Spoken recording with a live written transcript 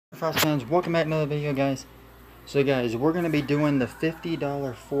Frost fans, welcome back to another video, guys. So guys, we're going to be doing the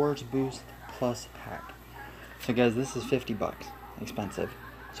 $50 Forge Boost Plus pack. So guys, this is 50 bucks, expensive.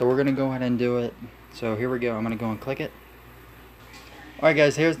 So we're going to go ahead and do it. So here we go, I'm going to go and click it. Alright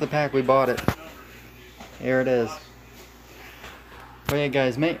guys, here's the pack, we bought it. Here it is. But yeah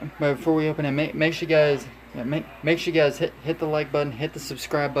guys, before we open it, make sure you guys, make sure you guys hit the like button, hit the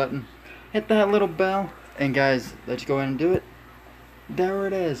subscribe button, hit that little bell, and guys, let's go ahead and do it. There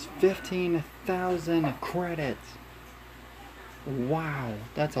it is, 15,000 credits. Wow,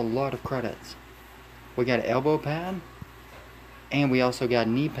 that's a lot of credits. We got elbow pad, and we also got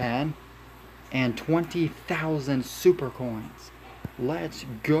knee pad, and 20,000 super coins. Let's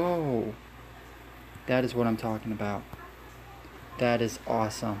go. That is what I'm talking about. That is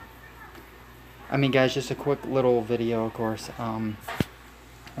awesome. I mean guys, just a quick little video, of course.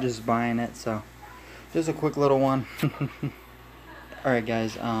 Just buying it, so just a quick little one. Alright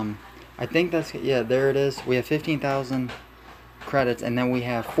guys, I think that's, yeah, there it is. We have 15,000 credits, and then we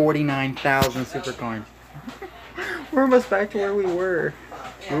have 49,000 super coins. We're almost back to where we were.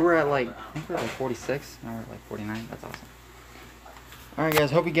 We were at like, I think we were like 46, now we're at like 49, that's awesome. Alright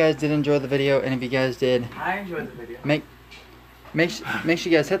guys, hope you guys did enjoy the video, and if you guys did, I enjoyed the video. Make sure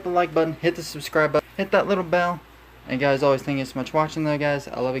you guys hit the like button, hit the subscribe button, hit that little bell. And guys, always thank you so much for watching though guys.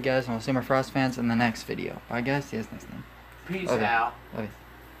 I love you guys, and I'll see my Frost fans in the next video. Bye guys, see you guys next time. Peace out. Love you.